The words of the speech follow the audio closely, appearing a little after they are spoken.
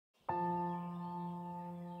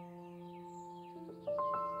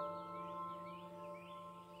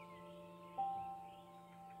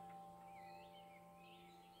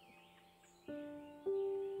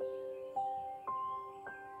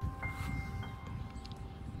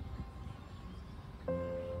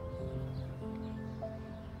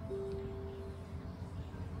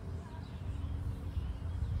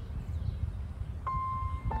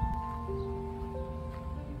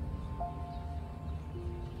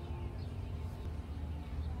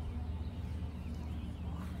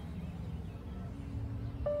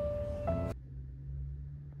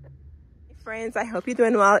friends, I hope you're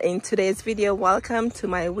doing well. In today's video, welcome to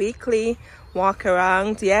my weekly walk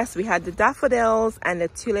around. Yes, we had the daffodils and the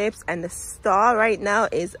tulips, and the star right now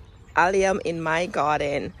is allium in my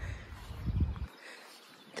garden.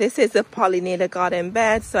 This is a pollinator garden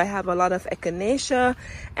bed, so I have a lot of echinacea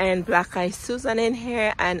and black-eyed Susan in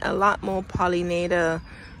here and a lot more pollinator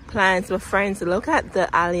plants. But friends, look at the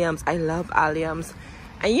alliums. I love alliums.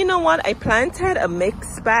 And you know what? I planted a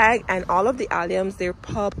mixed bag and all of the alliums, they're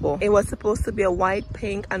purple. It was supposed to be a white,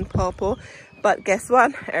 pink, and purple. But guess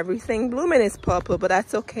what? Everything blooming is purple, but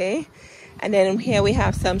that's okay. And then here we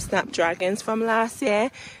have some snapdragons from last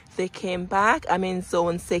year. They came back. I'm in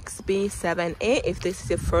zone 6B, 7A. If this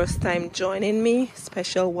is your first time joining me,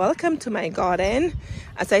 special welcome to my garden.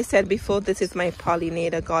 As I said before, this is my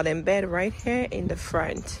pollinator garden bed right here in the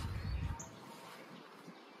front.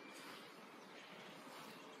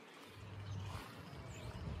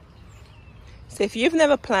 So if you've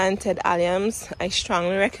never planted alliums, I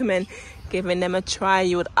strongly recommend giving them a try.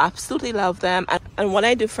 You would absolutely love them. And what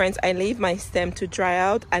I do, friends, I leave my stem to dry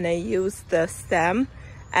out and I use the stem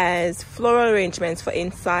as floral arrangements for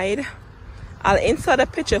inside. I'll insert a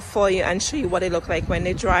picture for you and show you what they look like when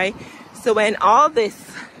they dry. So when all this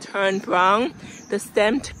turn brown, the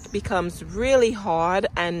stem becomes really hard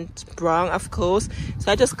and brown, of course.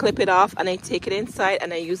 So I just clip it off and I take it inside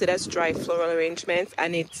and I use it as dry floral arrangements.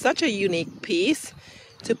 And it's such a unique piece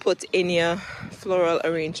to put in your floral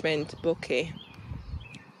arrangement bouquet.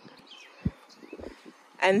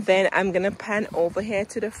 And then I'm gonna pan over here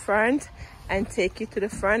to the front and take you to the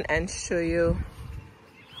front and show you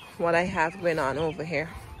what I have going on over here.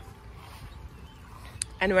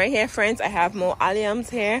 And right here, friends, I have more alliums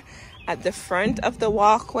here at the front of the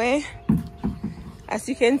walkway. As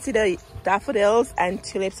you can see, the daffodils and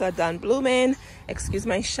tulips are done blooming. Excuse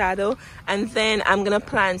my shadow. And then I'm gonna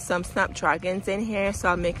plant some snapdragons in here, so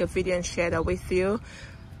I'll make a video and share that with you.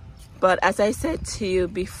 But as I said to you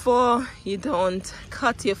before, you don't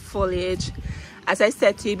cut your foliage. As I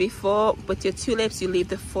said to you before, with your tulips, you leave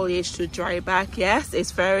the foliage to dry back. Yes,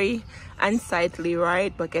 it's very unsightly,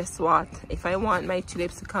 right? But guess what? If I want my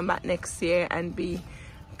tulips to come back next year and be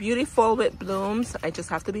beautiful with blooms, I just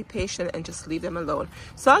have to be patient and just leave them alone.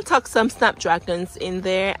 So I'll tuck some snapdragons in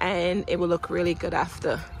there and it will look really good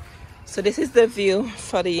after. So this is the view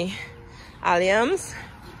for the alliums.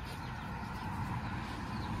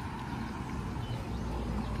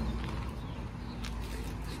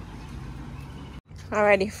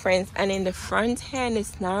 Alrighty, friends, and in the front here in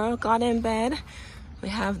this narrow garden bed, we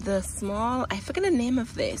have the small, I forget the name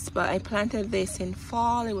of this, but I planted this in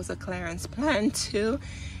fall. It was a clearance plant too.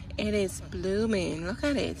 It is blooming. Look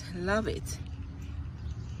at it. Love it.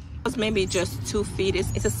 It was maybe just 2 feet.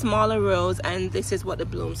 It's a smaller rose, and this is what the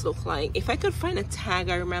blooms look like. If I could find a tag,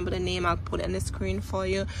 I remember the name, I'll put it on the screen for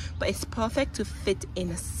you. But it's perfect to fit in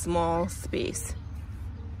a small space.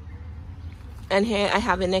 And here I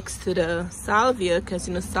have it next to the salvia, because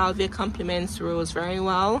you know salvia complements rose very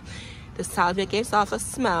well. The salvia gives off a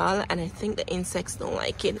smell and I think the insects don't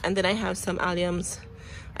like it. And then I have some alliums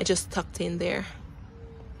I just tucked in there.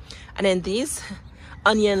 And then these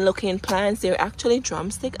onion looking plants, they're actually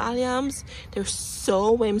drumstick alliums. They're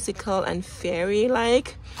so whimsical and fairy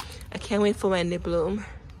like. I can't wait for when they bloom.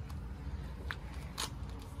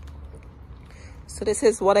 So this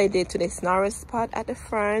is what I did to this narrow spot at the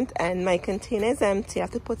front, and my container is empty. I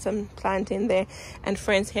have to put some plant in there. And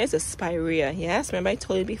friends, here's a spirea. Yes, remember I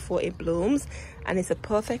told you before, it blooms and it's a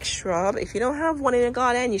perfect shrub. If you don't have one in your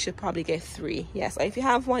garden, you should probably get 3. Yes, or if you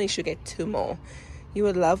have one, you should get 2 more. You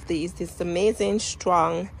would love these. This is amazing,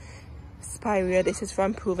 strong spirea. This is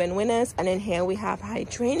from Proven Winners. And then here we have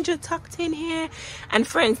hydrangea tucked in here. And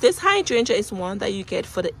friends, this hydrangea is one that you get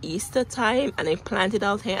for the Easter time, and I planted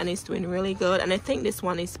out here and it's doing really good. And I think this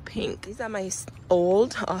one is pink. These are my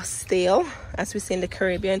old or stale, as we say in the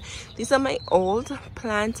Caribbean. These are my old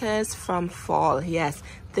planters from fall. Yes,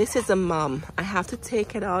 this is a mum. I have to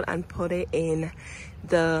take it out and put it in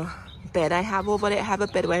the bed I have over there. I have a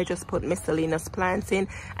bed where I just put miscellaneous plants in,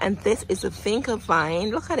 and this is a vinca vine.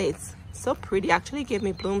 Look at it, so pretty. Actually gave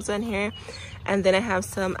me blooms on here. And then I have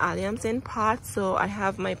some alliums in pots. So I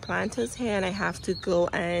have my planters here and I have to go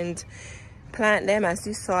and plant them. As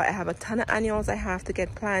you saw, I have a ton of annuals I have to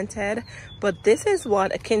get planted, but this is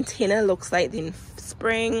what a container looks like in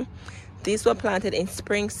spring. These were planted in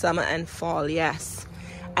spring, summer, and fall. Yes.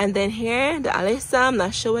 And then here, the alyssum, I'm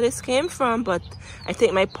not sure where this came from, but I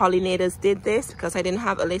think my pollinators did this because I didn't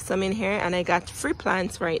have alyssum in here, and I got free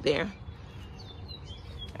plants right there.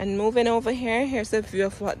 And moving over here, here's a view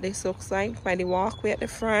of what this looks like by the walkway at the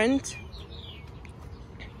front.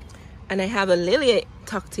 And I have a lily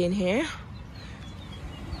tucked in here.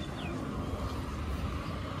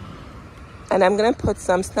 And I'm gonna put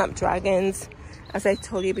some snapdragons, as I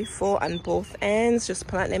told you before, on both ends. Just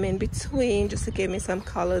plant them in between just to give me some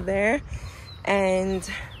color there. And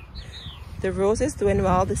the rose is doing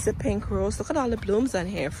well. This is a pink rose. Look at all the blooms on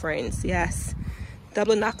here, friends. Yes,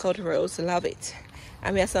 double knockout rose, love it.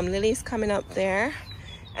 And we have some lilies coming up there.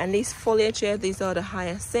 And these foliage here, these are the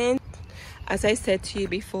hyacinth. As I said to you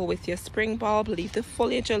before, with your spring bulb, leave the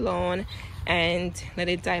foliage alone and let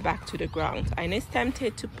it die back to the ground. I know it's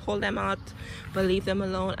tempted to pull them out, but leave them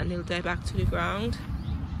alone and they'll die back to the ground.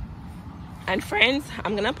 And friends,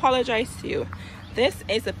 I'm gonna apologize to you. This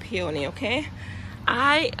is a peony, okay?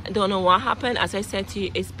 I don't know what happened. As I said to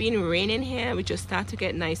you, it's been raining here. We just started to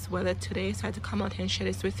get nice weather today, so I had to come out here and share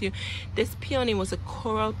this with you. This peony was a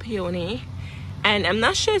coral peony, and I'm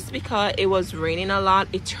not sure it's because it was raining a lot,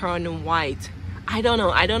 it turned white. I don't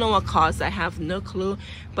know what caused. I have no clue,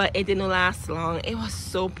 but it didn't last long. It was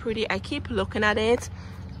so pretty. I keep looking at it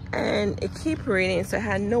and it keep raining, so I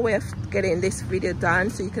had no way of getting this video done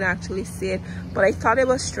so you can actually see it. But I thought it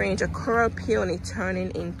was strange, a coral peony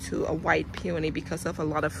turning into a white peony because of a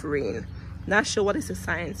lot of rain. Not sure what is the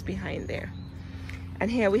science behind there.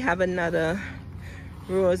 And here we have another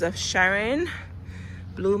rose of Sharon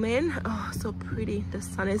blooming. Oh, so pretty. The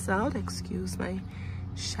sun is out, excuse my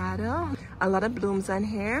shadow. A lot of blooms on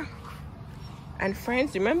here. And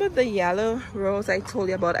friends, remember the yellow rose I told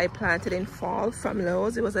you about I planted in fall from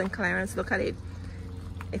Lowe's? It was on clearance. Look at it,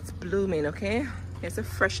 it's blooming. Okay, here's a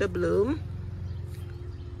fresher bloom,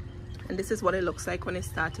 and this is what it looks like when it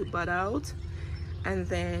starts to bud out. And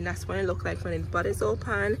then that's what it looks like when it bud is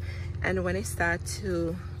open, and when it starts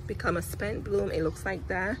to become a spent bloom, it looks like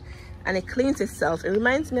that. And it cleans itself. It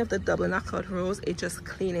reminds me of the double knockout rose. It just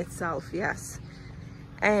cleans itself. Yes.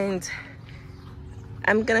 And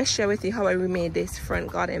I'm gonna share with you how I remade this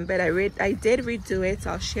front garden bed. I did redo it,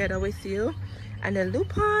 so I'll share that with you. And the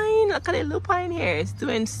lupine, look at the lupine here, it's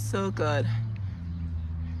doing so good.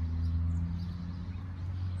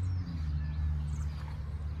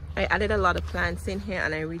 I added a lot of plants in here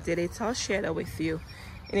and I redid it, so I'll share that with you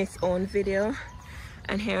in its own video.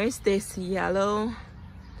 And here is this yellow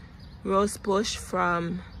rose bush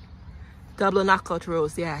from double knockout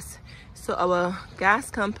rose. Yes, so our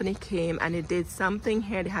gas company came and they did something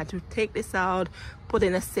here. They had to take this out, put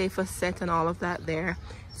in a safer set and all of that there,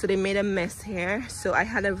 so they made a mess here. So I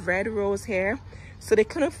had a red rose here, so they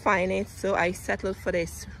couldn't find it, so I settled for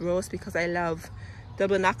this rose because I love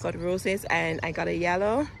double knockout roses, and I got a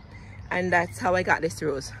yellow, and that's how I got this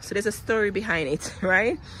rose. So there's a story behind it,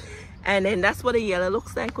 right? And then that's what the yellow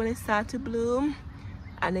looks like when it starts to bloom,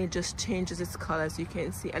 and it just changes its color, as you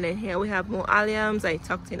can see. And then here we have more alliums. I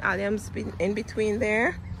tucked in alliums in between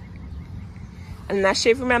there. And not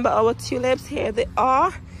sure if you remember our tulips here, they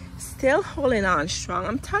are still holding on strong.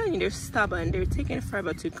 I'm telling you, they're stubborn. They're taking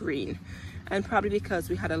forever to green, and probably because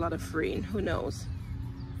we had a lot of rain, who knows.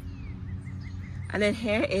 And then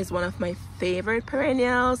here is one of my favorite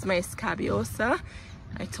perennials, my scabiosa.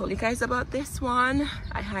 I told you guys about this one.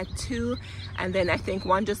 I had two, and then I think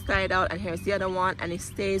one just died out, and here's the other one, and it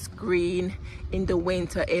stays green in the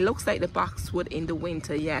winter. It looks like the boxwood in the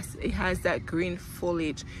winter. Yes, it has that green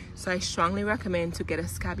foliage, so I strongly recommend to get a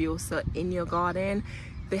scabiosa in your garden.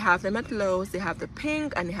 They have them at Lowe's. They have the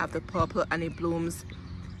pink and they have the purple, and it blooms.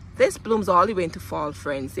 This blooms all the way into fall,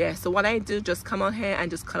 friends. Yeah, so what I do, just come out here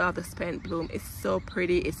and just cut out the spent bloom. It's so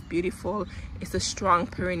pretty, it's beautiful. It's a strong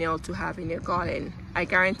perennial to have in your garden. I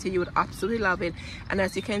guarantee you would absolutely love it. And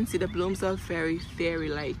as you can see, the blooms are very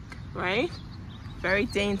fairy-like, right? Very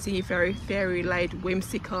dainty, very fairy-like,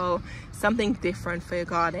 whimsical, something different for your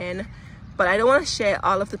garden. But I don't want to share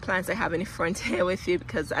all of the plants I have in the front here with you,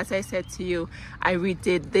 because as I said to you, I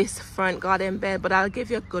redid this front garden bed, but I'll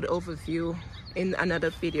give you a good overview in another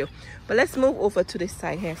video. But let's move over to this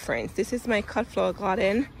side here, friends. This is my cut flower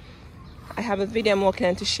garden. I have a video I'm working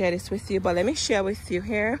on to share this with you, but let me share with you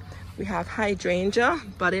here. We have hydrangea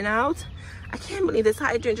budding out. I can't believe this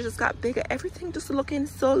hydrangea just got bigger. Everything just looking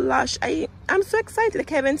so lush. I'm so excited. I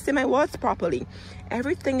can't even see my words properly.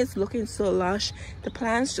 Everything is looking so lush. The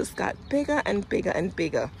plants just got bigger and bigger and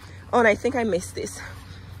bigger. Oh, and I think I missed this.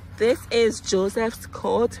 This is Joseph's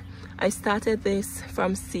coat. I started this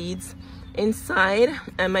from seeds inside,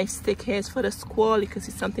 and my stick here is for the squirrel. You can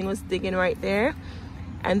see something was digging right there.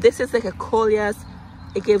 And this is like a coleus.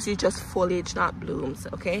 It gives you just foliage, not blooms.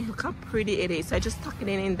 Okay, look how pretty it is. So I just tuck it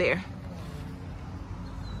in there.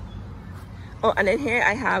 Oh, and then here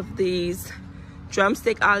I have these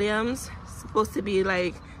drumstick alliums. Supposed to be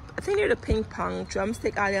like, I think they're the ping pong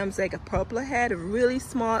drumstick alliums, like a purple head, really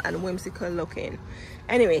small and whimsical looking.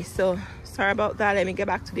 Anyway, so sorry about that. Let me get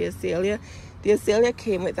back to the azalea. The azalea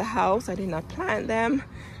came with the house. I did not plant them,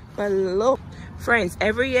 below. Friends,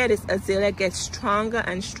 every year this azalea gets stronger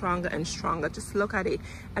and stronger and stronger. Just look at it.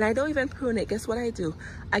 And I don't even prune it. Guess what I do?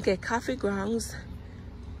 I get coffee grounds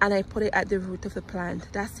and I put it at the root of the plant.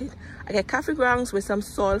 That's it. I get coffee grounds with some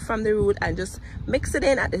soil from the root and just mix it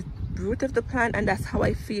in at the root of the plant, and that's how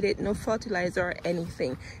I feed it. No fertilizer or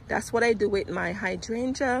anything. That's what I do with my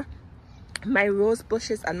hydrangea, my rose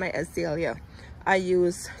bushes, and my azalea. I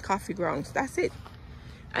use coffee grounds. That's it.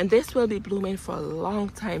 And this will be blooming for a long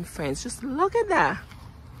time, friends. Just look at that.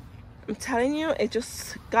 I'm telling you, it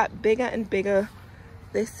just got bigger and bigger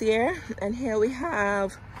this year. And here we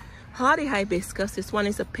have hardy hibiscus. This one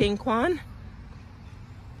is a pink one.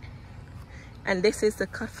 And this is the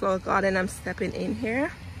cut flower garden I'm stepping in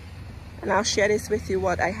here. And I'll share this with you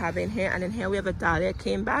what I have in here. And then here we have a dahlia.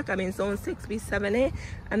 Came back. I'm in zone 6B, 7A.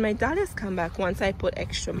 And my dahlias come back once I put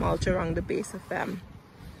extra mulch around the base of them.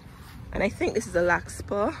 And I think this is a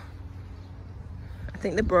larkspur. I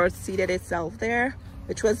think the bird seeded itself there,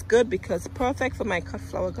 which was good because perfect for my cut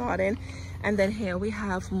flower garden. And then here we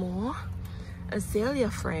have more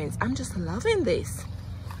azalea, friends. I'm just loving this.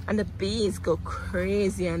 And the bees go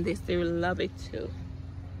crazy on this. They love it too.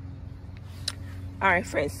 All right,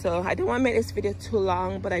 friends. So I don't want to make this video too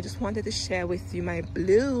long, but I just wanted to share with you my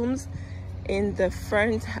blooms in the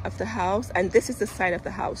front of the house, and this is the side of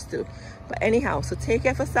the house too. But anyhow, so take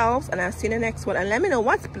care of yourselves, and I'll see you in the next one. And let me know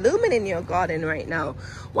what's blooming in your garden right now.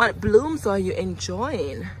 What blooms are you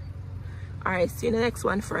enjoying? All right, see you in the next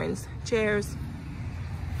one, friends. Cheers.